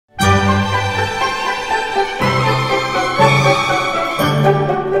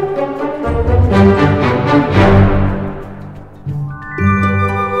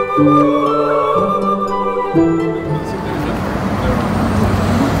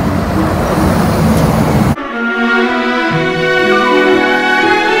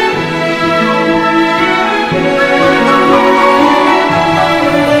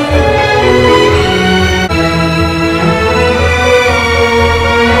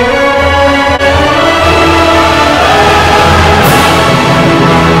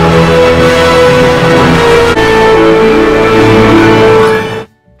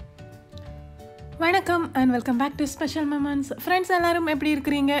Special moments. Friends எல்லாரும் எப்படி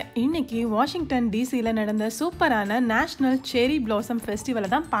இருக்கிறீங்க? இன்னைக்கு வாஷிங்டன் டிசியில் நடந்த சூப்பரான நேஷ்னல் செரி பிளாசம் ஃபெஸ்டிவலை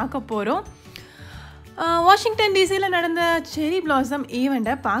தான் பார்க்க போகிறோம். வாஷிங்டன் டிசியில் நடந்த செரி பிளாசம்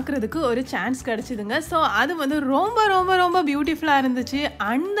ஈவெண்ட்டை பார்க்குறதுக்கு ஒரு சான்ஸ் கிடச்சிதுங்க. ஸோ அது வந்து ரொம்ப ரொம்ப ரொம்ப பியூட்டிஃபுல்லாக இருந்துச்சு.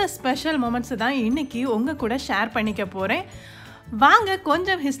 அந்த ஸ்பெஷல் மொமெண்ட்ஸை தான் இன்றைக்கி உங்கள் கூட ஷேர் பண்ணிக்க போகிறேன். வாங்க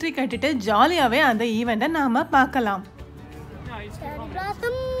கொஞ்சம் ஹிஸ்ட்ரி கட்டிட்டு ஜாலியாகவே அந்த ஈவெண்ட்டை நாம் பார்க்கலாம்.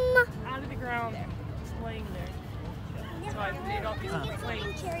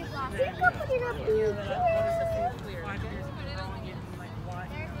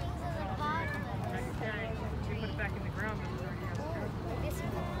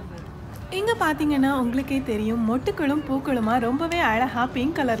 இங்கே பார்த்தீங்கன்னா உங்களுக்கே தெரியும், மொட்டுக்களும் பூக்களுமா ரொம்பவே அழகாக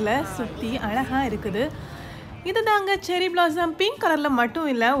பிங்க் கலரில் சுற்றி அழகாக இருக்குது. இது தாங்க செரி பிளாசம். பிங்க் கலரில் மட்டும்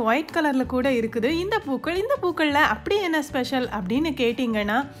இல்லை, ஒயிட் கலரில் கூட இருக்குது இந்த பூக்களில் அப்படி என்ன ஸ்பெஷல் அப்படின்னு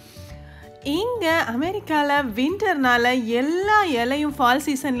கேட்டிங்கன்னா, இங்கே அமெரிக்காவில் வின்டர்னால எல்லா இலையும் ஃபால்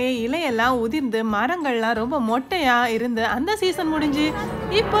சீசன்லேயே இலையெல்லாம் உதிர்ந்து மரங்கள்லாம் ரொம்ப மொட்டையாக இருந்து அந்த சீசன் முடிஞ்சு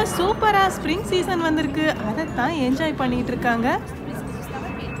இப்போ சூப்பராக ஸ்ப்ரிங் சீசன் வந்திருக்கு. அதைத்தான் என்ஜாய் பண்ணிகிட்டு இருக்காங்க.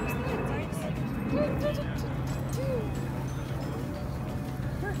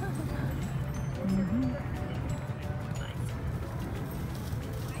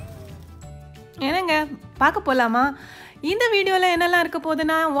 என்னங்க பார்க்க போகலாமா? இந்த வீடியோவில் என்னெல்லாம் இருக்க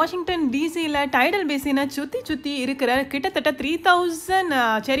போகுதுன்னா, வாஷிங்டன் டிசியில் டைடல் பேசினை சுற்றி இருக்கிற கிட்டத்தட்ட 3000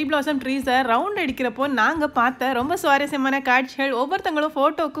 செரி பிளாசம் ட்ரீஸை ரவுண்ட் அடிக்கிறப்போ நாங்கள் பார்த்த ரொம்ப சுவாரஸ்யமான காட்சிகள். ஒவ்வொருத்தங்களும்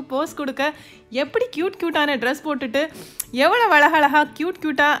ஃபோட்டோவுக்கு போஸ் கொடுக்க எப்படி க்யூட்டான ட்ரெஸ் போட்டுட்டு எவ்வளோ அழகாக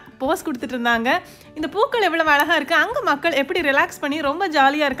க்யூட்டாக போஸ் கொடுத்துட்டு இருந்தாங்க. இந்த பூக்கள் எவ்வளோ அழகாக இருக்குது, அங்கே மக்கள் எப்படி ரிலாக்ஸ் பண்ணி ரொம்ப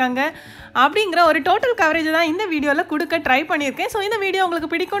ஜாலியாக இருக்காங்க அப்படிங்கிற ஒரு டோட்டல் கவரேஜ் தான் இந்த வீடியோவில் கொடுக்க ட்ரை பண்ணியிருக்கேன். ஸோ இந்த வீடியோ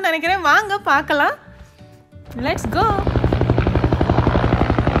உங்களுக்கு பிடிக்கும்னு நினைக்கிறேன். வாங்க பார்க்கலாம். Let's go.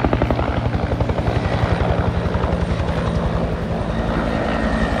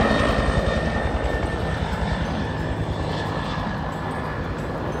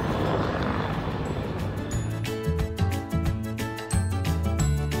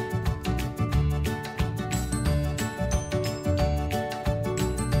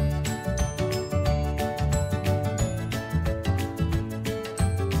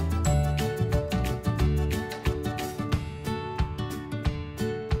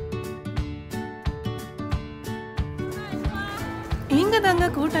 இங்கே தாங்க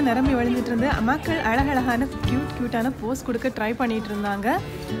கூட்டம் நிரம்பி வழிஞ்சிட்டு இருந்து மக்கள் அழகழகான க்யூட்டான போஸ் கொடுக்க ட்ரை பண்ணிட்டு இருந்தாங்க.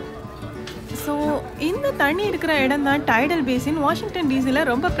 ஸோ இந்த தண்ணி இருக்கிற இடம் தான் டைடல் பேசின். வாஷிங்டன் டிசியில்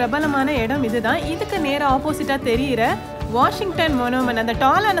ரொம்ப பிரபலமான இடம் இதுதான். இதுக்கு நேராக ஆப்போசிட்டாக தெரிகிற வாஷிங்டன் மொனோமன், அந்த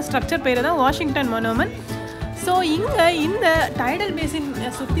டாலான ஸ்ட்ரக்சர் பேர் தான் வாஷிங்டன் மொனோமன். ஸோ இங்கே இந்த டைடல் பேசின்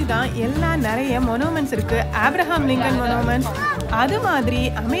சுற்றி தான் எல்லாம் நிறைய மொனோமெண்ட்ஸ் இருக்குது. ஆப்ரஹாம் லிங்கன் மொனோமெண்ட்ஸ், அது மாதிரி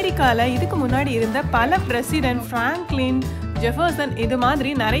அமெரிக்காவில் இதுக்கு முன்னாடி இருந்த பல பிரசிடென்ட், ஃப்ராங்க்லின், ஜெஃபர்சன், இது மாதிரி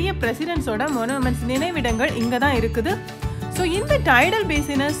நிறைய பிரசிடென்ட்ஸோட மொனோமெண்ட்ஸ், நினைவிடங்கள் இங்கே தான் இருக்குது. ஸோ இந்த டைடல்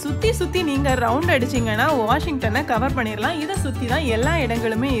பேசினை சுற்றி நீங்கள் ரவுண்ட் அடிச்சிங்கன்னா வாஷிங்டனை கவர் பண்ணிடலாம். இதை சுற்றி தான் எல்லா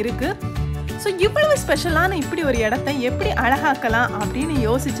இடங்களுமே இருக்குது. ஸோ இவ்வளவு ஸ்பெஷலான இப்படி ஒரு இடத்த எப்படி அழகாக்கலாம் அப்படின்னு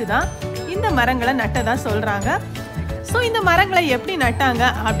யோசிச்சு தான் இந்த மரங்களை நட்டதாக சொல்கிறாங்க. ஸோ இந்த மரங்களை எப்படி நட்டாங்க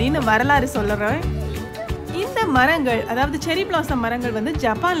அப்படின்னு வரலாறு சொல்கிறேன். இந்த மரங்கள், அதாவது செரி பிளாசம் மரங்கள் வந்து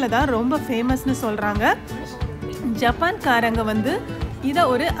ஜப்பானில் தான் ரொம்ப ஃபேமஸ்னு சொல்கிறாங்க. ஜப்பான்காரங்க வந்து இதை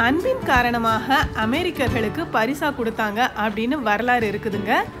ஒரு அன்பின் காரணமாக அமெரிக்கர்களுக்கு பரிசாக கொடுத்தாங்க அப்படின்னு வரலாறு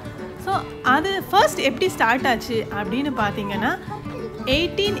இருக்குதுங்க. ஸோ அது ஃபர்ஸ்ட் எப்படி ஸ்டார்ட் ஆச்சு அப்படின்னு பார்த்தீங்கன்னா,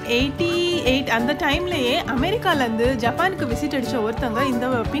 1888 அந்த டைம்லேயே அமெரிக்காவிலேருந்து ஜப்பானுக்கு விசிட் அடித்த ஒருத்தவங்க இந்த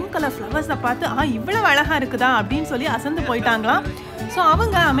பிங்க் கலர் ஃப்ளவர்ஸை பார்த்து இவ்வளோ அழகாக இருக்குதா அப்படின்னு சொல்லி அசந்து போயிட்டாங்களாம். ஸோ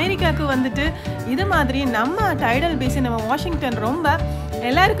அவங்க அமெரிக்காவுக்கு வந்துட்டு இது மாதிரி நம்ம டைடல் பேசின், நம்ம வாஷிங்டன் ரொம்ப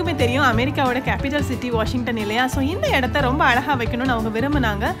எல்லாருக்குமே தெரியும், அமெரிக்காவோட கேபிட்டல் சிட்டி வாஷிங்டன் இல்லையா? ஸோ இந்த இடத்த ரொம்ப அழகாக வைக்கணும்னு அவங்க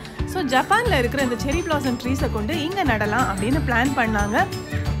விரும்பினாங்க. ஸோ ஜப்பானில் இருக்கிற இந்த செரி பிளாசம் ட்ரீஸை கொண்டு இங்கே நடலாம் அப்படின்னு பிளான் பண்ணாங்க.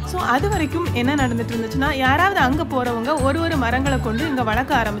 ஸோ அது வரைக்கும் என்ன நடந்துட்டு இருந்துச்சுன்னா, யாராவது அங்கே போகிறவங்க ஒரு மரங்களை கொண்டு இங்கே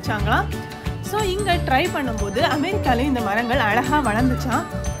வளர்க்க ஆரம்பித்தாங்களாம். ஸோ இங்கே ட்ரை பண்ணும்போது அமெரிக்காலையும் இந்த மரங்கள் அழகாக வளர்ந்துச்சான்.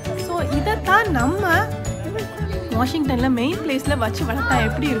 ஸோ இதைத்தான் நம்ம வாஷிங்டனில் மெயின் பிளேஸில் வச்சு வளர்த்தா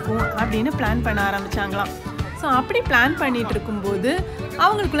எப்படி இருக்கும் அப்படின்னு பிளான் பண்ண ஆரம்பித்தாங்களாம். ஸோ அப்படி பிளான் பண்ணிகிட்டு இருக்கும்போது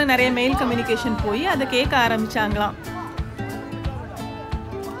அவங்களுக்குள்ள நிறைய மெயில் கம்யூனிகேஷன் போய் அதை கேட்க ஆரம்பித்தாங்களாம்.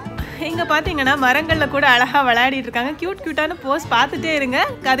 இங்கே பார்த்தீங்கன்னா மரங்களில் கூட அழகாக விளையாடிட்டு இருக்காங்க. க்யூட்டான போஸ் பார்த்துட்டே இருங்க,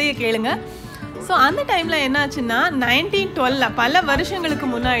 கதையை கேளுங்க. ஸோ அந்த டைமில் என்னாச்சுன்னா, 1912 பல வருஷங்களுக்கு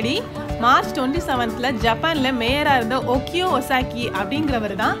முன்னாடி மார்ச் 27 ஜப்பானில் மேயராக இருந்த ஓக்கியோ ஒசாக்கி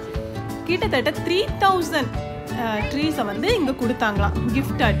அப்படிங்கிறவர் தான் கிட்டத்தட்ட 3000 ட்ரீஸை வந்து இங்கே கொடுத்தாங்களாம்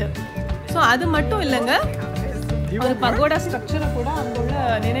கிஃப்டாட்டு. ஸோ அது மட்டும் இல்லைங்க, ஒரு பகோடா ஸ்ட்ரக்சரை கூட அங்கே உள்ள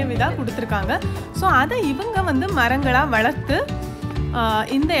நினைவுதான் கொடுத்துருக்காங்க. ஸோ அதை இவங்க வந்து மரங்களாக வளர்த்து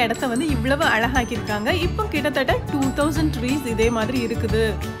இந்த இடத்த வந்து இவ்வளவு அழகாக்கியிருக்காங்க. இப்போ கிட்டத்தட்ட 2000 ட்ரீஸ் இதே மாதிரி இருக்குது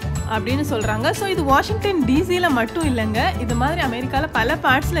அப்படின்னு சொல்கிறாங்க. ஸோ இது வாஷிங்டன் டிசியில் மட்டும் இல்லைங்க, இது மாதிரி அமெரிக்காவில் பல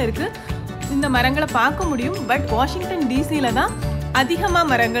பார்ட்ஸில் இருக்குது. இந்த மரங்களை பார்க்க முடியும். பட் வாஷிங்டன் டிசியில் தான் அதிகமாக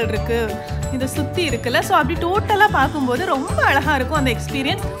மரங்கள் இருக்குது, இதை சுற்றி இருக்குல்ல. ஸோ அப்படி டோட்டலாக பார்க்கும்போது ரொம்ப அழகாக இருக்கும் அந்த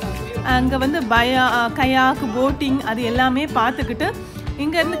எக்ஸ்பீரியன்ஸ். அங்கே வந்து கயாக், போட்டிங் அது எல்லாமே பார்த்துக்கிட்டு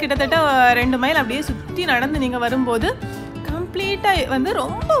இங்கேருந்து கிட்டத்தட்ட 2 மைல் அப்படியே சுற்றி நடந்து நீங்கள் வரும்போது கம்ப்ளீட்டாக வந்து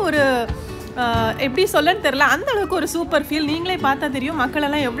ரொம்ப ஒரு எப்படி சொல்லன்னு தெரில, அந்த அளவுக்கு ஒரு சூப்பர் ஃபீல். நீங்களே பார்த்தா தெரியும்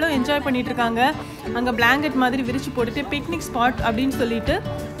மக்களெல்லாம் எவ்வளோ என்ஜாய் பண்ணிகிட்டு இருக்காங்க. அங்கே பிளாங்கெட் மாதிரி விரிச்சு போட்டுட்டு பிக்னிக் ஸ்பாட் அப்படின்னு சொல்லிட்டு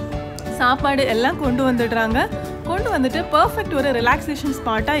சாப்பாடு எல்லாம் கொண்டு வந்துட்டு பர்ஃபெக்ட் ஒரு ரிலாக்ஸேஷன்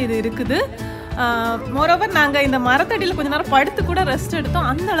ஸ்பாட்டாக இது இருக்குது. மோரோவர் நாங்கள் இந்த மரத்தடியில் கொஞ்ச நேரம் படுத்து கூட ரெஸ்ட் எடுத்தோம்.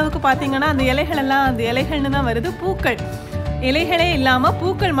 அந்த அளவுக்கு பார்த்தீங்கன்னா அந்த இலைகளெல்லாம் அந்த இலைகள்னு தான் வருது, பூக்கள் இலைகளே இல்லாமல்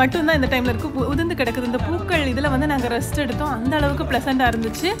பூக்கள் மட்டும்தான் இந்த டைமில் இருக்குது, உதிர்ந்து கிடக்குது. இந்த பூக்கள் இதில் வந்து நாங்கள் ரெஸ்ட் எடுத்தோம். அந்த அளவுக்கு ப்ளசண்ட்டாக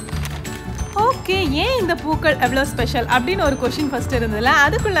இருந்துச்சு. ஓகே, ஏன் இந்த பூக்கள் எவ்வளோ ஸ்பெஷல் அப்படின்னு ஒரு கொஷின் ஃபஸ்ட்டு இருந்ததில்ல,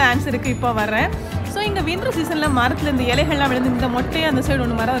 அதுக்குள்ள ஆன்சருக்கு இப்போ வர்றேன். ஸோ இங்கே வின்டர் சீசனில் மரத்தில் இந்த இலைகள்லாம் விழுந்து இந்த மொட்டையை அந்த சைடு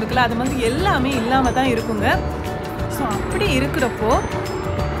ஒன்று மரம் இருக்குல்ல, அது மாதிரி எல்லாமே இல்லாமல் தான் இருக்குங்க. ஸோ அப்படி இருக்கிறப்போ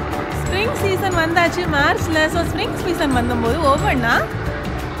ஸ்ப்ரிங் சீசன் வந்தாச்சு மார்ச்சில். ஸோ ஸ்ப்ரிங் சீசன் வந்தபோது ஒவ்வொன்றா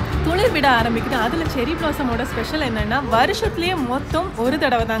துளிர் விட ஆரம்பிக்குது. அதில் செரி பிளாசமோட ஸ்பெஷல் என்னென்னா வருஷத்துலேயே மொத்தம் ஒரு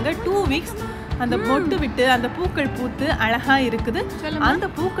தடவை தாங்க 2 வீக்ஸ் அந்த மொட்டு விட்டு அந்த பூக்கள் பூத்து அழகாக இருக்குது. அந்த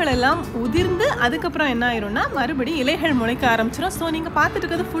பூக்கள் எல்லாம் உதிர்ந்து அதுக்கப்புறம் என்ன ஆயிரும்னா மறுபடியும் இலைகள் முளைக்க ஆரம்பிச்சிடும். ஸோ நீங்கள் பார்த்துட்டு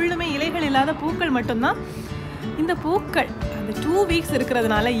இருக்கிறது ஃபுல்லுமே இலைகள் இல்லாத பூக்கள் மட்டும்தான். இந்த பூக்கள் அந்த 2 வீக்ஸ்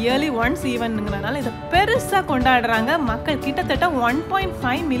இருக்கிறதுனால இயர்லி ஒன்ஸ் ஈவன்ங்கிறதுனால இதை பெருசாக கொண்டாடுறாங்க மக்கள். கிட்டத்தட்ட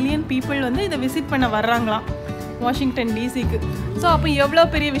 1.5 மில்லியன் பீப்புள் வந்து இதை விசிட் பண்ண வர்றாங்களாம் வாஷிங்டன் டிசிக்கு. ஸோ அப்போ எவ்வளோ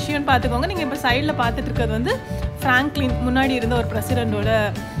பெரிய விஷயம்னு பார்த்துக்கோங்க. நீங்கள் இப்போ சைடில் பார்த்துட்டு இருக்கிறது வந்து ஃப்ராங்க்லின் முன்னாடி இருந்த ஒரு பிரசிடெண்டோட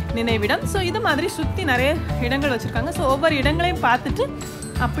நினைவிடம். ஸோ இது மாதிரி சுற்றி நிறைய இடங்கள் வச்சுருக்காங்க. ஸோ ஒவ்வொரு இடங்களையும் பார்த்துட்டு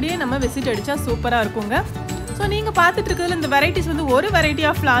அப்படியே நம்ம விசிட் அடித்தா சூப்பராக இருக்குங்க. ஸோ நீங்கள் பார்த்துட்டு இருக்கிறதுல இந்த வெரைட்டிஸ் வந்து ஒரு வெரைட்டி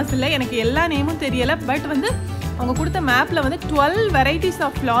ஆஃப் ஃப்ளார்ஸ் இல்லை, எனக்கு எல்லா நேமும் தெரியலை. பட் வந்து அவங்க கொடுத்த மேப்பில் வந்து 12 வெரைட்டிஸ்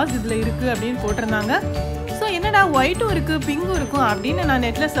ஆஃப் ஃப்ளார்ஸ் இதில் இருக்குது அப்படின்னு போட்டிருந்தாங்க. ஸோ என்னடா ஒயிட்டும் இருக்குது பிங்கும் இருக்கும் அப்படின்னு நான்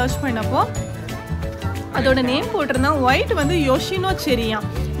நெட்டில் சர்ச் பண்ணப்போ அதோட நேம் போட்டிருந்தேன். ஒயிட் வந்து யோஷினோ செரியாம்,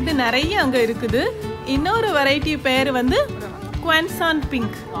 இது நிறைய அங்கே இருக்குது. இன்னொரு வெரைட்டி பேர் வந்து குவான்சான்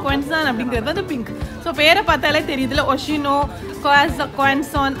பிங்க், குவான்சான் அப்படிங்கிறது வந்து பிங்க். ஸோ பேரை பார்த்தாலே தெரியுதுல, ஒஷினோ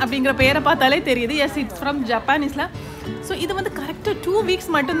குவான்சான் அப்படிங்கிற பேரை பார்த்தாலே தெரியுது. S, it's from ஜப்பானீஸில். ஸோ இது வந்து கரெக்டாக 2 வீக்ஸ்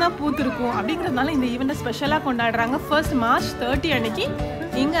மட்டும்தான் பூத்துருக்கும் அப்படிங்கிறதுனால இந்த ஈவெண்ட்டை ஸ்பெஷலாக கொண்டாடுறாங்க. ஃபர்ஸ்ட் மார்ச் 30 அன்னைக்கு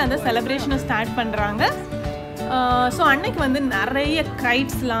இங்கே அந்த செலிப்ரேஷனை ஸ்டார்ட் பண்ணுறாங்க. ஸோ அன்னைக்கு வந்து நிறைய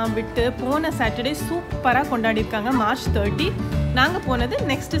கைட்ஸ்லாம் விட்டு போன சாட்டர்டே சூப்பராக கொண்டாடிருக்காங்க. மார்ச் 30 நாங்கள் போனது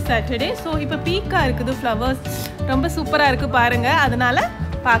நெக்ஸ்ட் சாட்டர்டே. ஸோ இப்போ பீக்காக இருக்குது, ஃப்ளவர்ஸ் ரொம்ப சூப்பராக இருக்குது பாருங்கள், அதனால்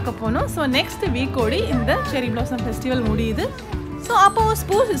பார்க்க போனோம். ஸோ நெக்ஸ்ட் வீக்கோடி இந்த செரி பிளாசம் ஃபெஸ்டிவல் முடியுது. ஸோ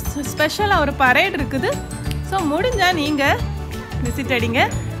அப்போது ஸ்பெஷலாக ஒரு பரேட் இருக்குது. ஸோ முடிஞ்சால் நீங்கள் விசிட் அடிங்க.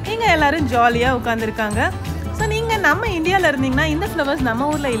 இங்கே எல்லோரும் ஜாலியாக உட்காந்துருக்காங்க. ஸோ நீங்கள் நம்ம இந்தியாவில் இருந்தீங்கன்னா இந்த ஃப்ளவர்ஸ்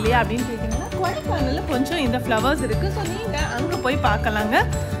நம்ம ஊரில் இல்லையா அப்படின்னு கேட்டிங்கன்னா கொடைக்கானலில் கொஞ்சம் இந்த ஃப்ளவர்ஸ் இருக்குது. ஸோ நீங்கள் அங்கே போய் பார்க்கலாங்க.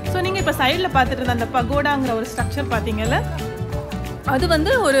 ஸோ நீங்கள் இப்போ சைடில் பார்த்துட்டு இருந்த அந்த பகோடாங்கிற ஒரு ஸ்ட்ரக்சர் பார்த்தீங்கல்ல, அது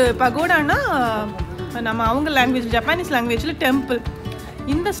வந்து ஒரு பகோடானா நம்ம அவங்க லாங்குவேஜ் ஜப்பானீஸ் லாங்குவேஜில் டெம்பிள்.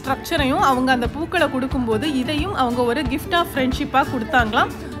 இந்த ஸ்ட்ரக்சரையும் அவங்க அந்த பூக்களை கொடுக்கும்போது இதையும் அவங்க ஒரு கிஃப்ட் ஆஃப் ஃப்ரெண்ட்ஷிப்பாக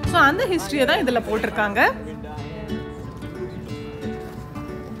கொடுத்தாங்களாம். ஸோ அந்த ஹிஸ்ட்ரியை தான் இதில் போட்டிருக்காங்க.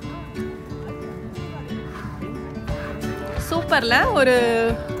 சூப்பரில் ஒரு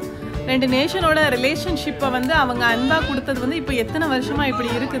 2 நேஷனோட ரிலேஷன்ஷிப்பை வந்து அவங்க அன்பாக கொடுத்தது வந்து இப்போ எத்தனை வருஷமாக இப்படி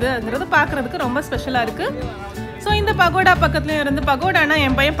இருக்குதுங்கிறது பார்க்குறதுக்கு ரொம்ப ஸ்பெஷலாக இருக்குது. ஸோ இந்த பகோடா பக்கத்துலேயும் இருந்து பகோடானா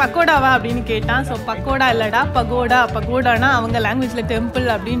என் பையன் பக்கோடாவா அப்படின்னு கேட்டான். ஸோ பக்கோடா இல்லைடா பகோடானா அவங்க லாங்குவேஜில் டெம்பிள்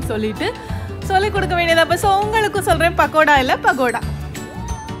அப்படின்னு சொல்லிட்டு சொல்லிக் கொடுக்க வேண்டியது. அப்போ ஸோ உங்களுக்கும் சொல்கிறேன், பக்கோடா இல்லை பகோடா.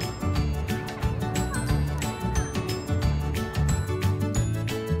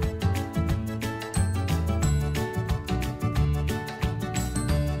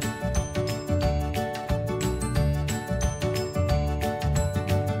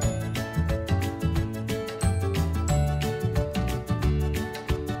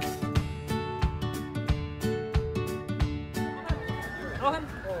 Rohan,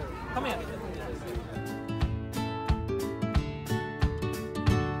 come here.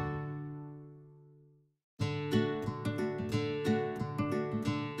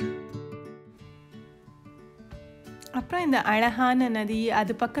 அப்புறம் இந்த அழகான நதி,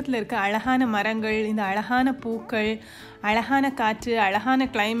 அது பக்கத்தில் இருக்க அழகான மரங்கள், இந்த அழகான பூக்கள், அழகான காற்று, அழகான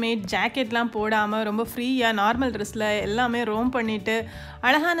கிளைமேட், ஜாக்கெட்லாம் போடாமல் ரொம்ப ஃப்ரீயாக நார்மல் ட்ரெஸ்ஸில் எல்லாமே ரோம் பண்ணிவிட்டு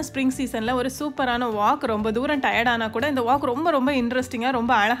அழகான ஸ்ப்ரிங் சீசனில் ஒரு சூப்பரான வாக். ரொம்ப தூரம் டயர்டானால் கூட இந்த வாக் ரொம்ப ரொம்ப இன்ட்ரெஸ்டிங்காக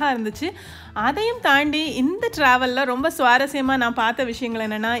ரொம்ப அழகாக இருந்துச்சு. அதையும் தாண்டி இந்த ட்ராவலில் ரொம்ப சுவாரஸ்யமாக நான் பார்த்த விஷயங்கள்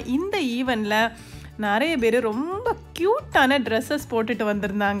என்னென்னா, இந்த ஈவெண்ட்டில் நிறைய பேர் ரொம்ப க்யூட்டான ட்ரெஸ்ஸஸ் போட்டுட்டு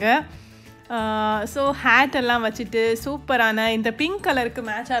வந்திருந்தாங்க. ஸோ ஹேட் எல்லாம் வச்சுட்டு சூப்பரான இந்த பிங்க் கலருக்கு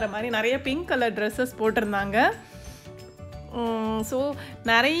மேட்ச் ஆகிற மாதிரி நிறைய பிங்க் கலர் ட்ரெஸ்ஸஸ் போட்டிருந்தாங்க. ஸோ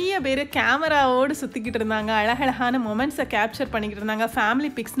நிறைய பேர் கேமராவோடு சுற்றிக்கிட்டு இருந்தாங்க, அழகழகான மொமெண்ட்ஸை கேப்சர் பண்ணிக்கிட்டு இருந்தாங்க.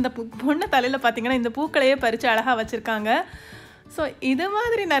 ஃபேமிலி பிக்ஸ், இந்த பொண்ணு தலையில் பார்த்திங்கன்னா இந்த பூக்களையே பறித்து அழகாக வச்சுருக்காங்க. ஸோ இது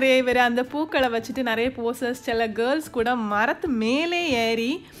மாதிரி நிறைய பேர் அந்த பூக்களை வச்சுட்டு நிறைய போசஸ், சில கேர்ள்ஸ் கூட மரத்து மேலே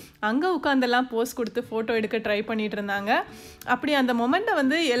ஏறி அங்கே உட்காந்தெல்லாம் போஸ் கொடுத்து ஃபோட்டோ எடுக்க ட்ரை பண்ணிகிட்டு இருந்தாங்க. அப்படி அந்த மொமெண்ட்டை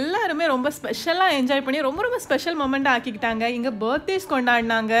வந்து எல்லாருமே ரொம்ப ஸ்பெஷலாக என்ஜாய் பண்ணி ரொம்ப ரொம்ப ஸ்பெஷல் மொமெண்ட்டாக ஆக்கிக்கிட்டாங்க. இங்கே பர்த்டேஸ்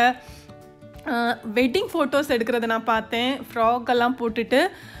கொண்டாடினாங்க, வெட்டிங் ஃபோட்டோஸ் எடுக்கிறத நான் பார்த்தேன். ஃப்ராக்கெல்லாம் போட்டுட்டு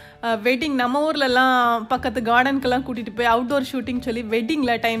வெட்டிங் நம்ம ஊர்லலாம் பக்கத்து கார்டனுக்கெல்லாம் கூட்டிகிட்டு போய் அவுட்டோர் ஷூட்டிங் சொல்லி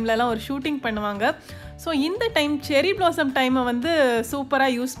வெட்டிங்கில் டைம்லலாம் ஒரு ஷூட்டிங் பண்ணுவாங்க. ஸோ இந்த டைம் செரி ப்ளாசம் டைமை வந்து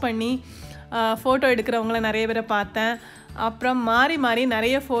சூப்பராக யூஸ் பண்ணி ஃபோட்டோ எடுக்கிறவங்கள நிறைய பேரை பார்த்தேன். அப்புறம் மாறி மாறி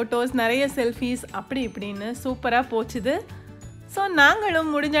நிறைய ஃபோட்டோஸ், நிறைய செல்ஃபீஸ், அப்படி இப்படின்னு சூப்பராக போச்சுது. ஸோ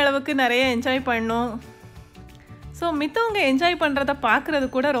நாங்களும் முடிஞ்ச அளவுக்கு நிறைய என்ஜாய் பண்ணோம். ஸோ மித்தவங்க என்ஜாய் பண்ணுறத பார்க்குறது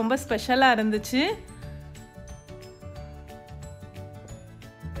கூட ரொம்ப ஸ்பெஷலாக இருந்துச்சு.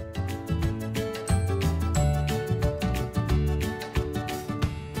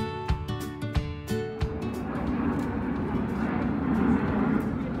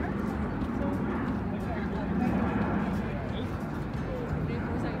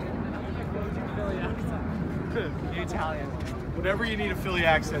 Italian. Whatever you need a Philly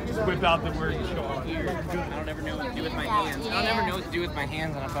accent, just whip out the word and show off. Here. I don't ever know what to do with my hands. I don't ever know what to do with my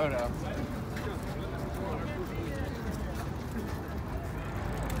hands on a photo.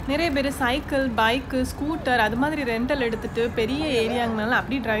 நிறைய பேர் cycle, bike, scooter அது மாதிரி rental எடுத்துகிட்டு பெரிய ஏரியாங்கனால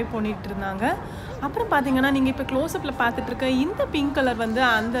அப்படி drive பண்ணிகிட்டு இருந்தாங்க. அப்புறம் பார்த்தீங்கன்னா நீங்கள் இப்போ க்ளோஸ்அப்பில் பார்த்துட்டு இருக்க இந்த பிங்க் கலர் வந்து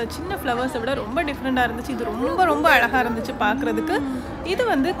அந்த சின்ன ஃப்ளவர்ஸை விட ரொம்ப டிஃப்ரெண்ட்டாக இருந்துச்சு. இது ரொம்ப ரொம்ப அழகாக இருந்துச்சு பார்க்குறதுக்கு. இது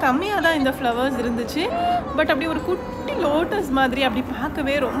வந்து கம்மியாக தான் இந்த ஃப்ளவர்ஸ் இருந்துச்சு, பட் அப்படி ஒரு குட்டி லோட்டஸ் மாதிரி அப்படி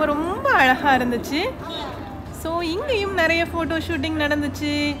பார்க்கவே ரொம்ப ரொம்ப அழகாக இருந்துச்சு. ஸோ இங்கேயும் நிறைய ஃபோட்டோ ஷூட்டிங்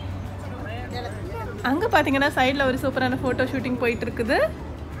நடந்துச்சு. அங்கே பார்த்தீங்கன்னா சைடில் ஒரு சூப்பரான ஃபோட்டோ ஷூட்டிங் போயிட்டு இருக்குது.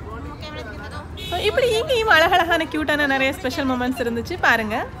 ஸோ இப்படி இங்கேயும் அழகழகான க்யூட்டான நிறைய ஸ்பெஷல் மூமெண்ட்ஸ் இருந்துச்சு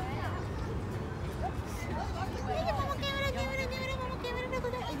பாருங்கள்.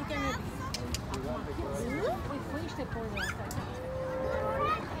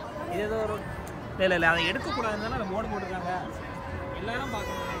 ஏதோ ஒரு இல்லை அதை எடுக்கக்கூடாதுன்னு தானே அதை போர்டு போட்டுருக்காங்க. எல்லாரும்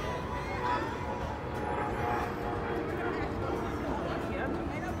பார்க்கணும்.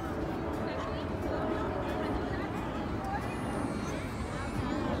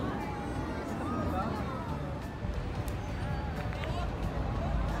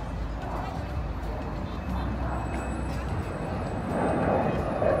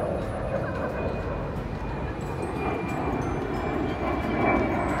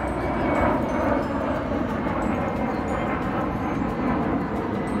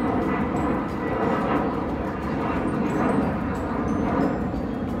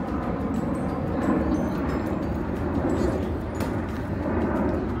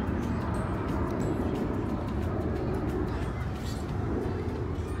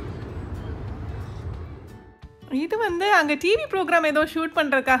 இது வந்து அங்கே டிவி ப்ரோக்ராம் ஏதோ ஷூட்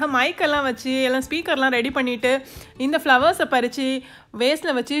பண்ணுறதுக்காக மைக்கெல்லாம் வச்சு எல்லாம் ஸ்பீக்கர்லாம் ரெடி பண்ணிவிட்டு இந்த ஃப்ளவர்ஸை பறித்து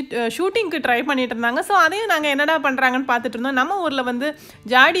வேஸ்ட்டில் வச்சு ஷூட்டிங்க்கு ட்ரை பண்ணிட்டு இருந்தாங்க. ஸோ அதையும் நாங்கள் என்னடா பண்ணுறாங்கன்னு பார்த்துட்டு இருந்தோம். நம்ம ஊரில் வந்து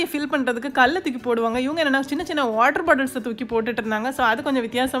ஜாடியை ஃபில் பண்ணுறதுக்கு கல்லை தூக்கி போடுவாங்க, இவங்க என்னென்னா சின்ன சின்ன வாட்டர் பாட்டில்ஸை தூக்கி போட்டுட்டு இருந்தாங்க. ஸோ அது கொஞ்சம்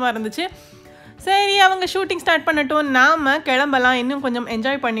வித்தியாசமாக இருந்துச்சு. சரி அவங்க ஷூட்டிங் ஸ்டார்ட் பண்ணட்டும், நாம் கிளம்பலாம் இன்னும் கொஞ்சம்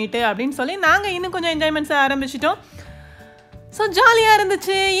என்ஜாய் பண்ணிவிட்டு அப்படின்னு சொல்லி நாங்கள் இன்னும் கொஞ்சம் என்ஜாய்மெண்ட்ஸை ஆரம்பிச்சிட்டோம். ஸோ ஜாலியாக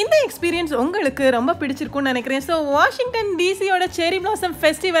இருந்துச்சு. இந்த எக்ஸ்பீரியன்ஸ் உங்களுக்கு ரொம்ப பிடிச்சிருக்குன்னு நினைக்கிறேன். ஸோ வாஷிங்டன் டிசியோட செரி பிளாசம்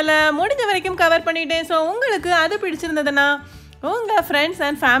ஃபெஸ்டிவலை முடிஞ்ச வரைக்கும் கவர் பண்ணிட்டேன். ஸோ உங்களுக்கு அது பிடிச்சிருந்ததுன்னா உங்கள் ஃப்ரெண்ட்ஸ்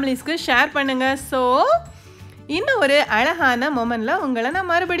அண்ட் ஃபேமிலிஸ்க்கு ஷேர் பண்ணுங்கள். ஸோ இன்னும் ஒரு அழகான மொமெண்ட்டில் உங்களை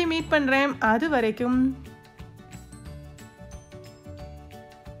நான் மறுபடியும் மீட் பண்ணுறேன். அது வரைக்கும்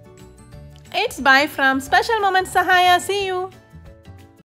it's by from special moment Sahaya. See you.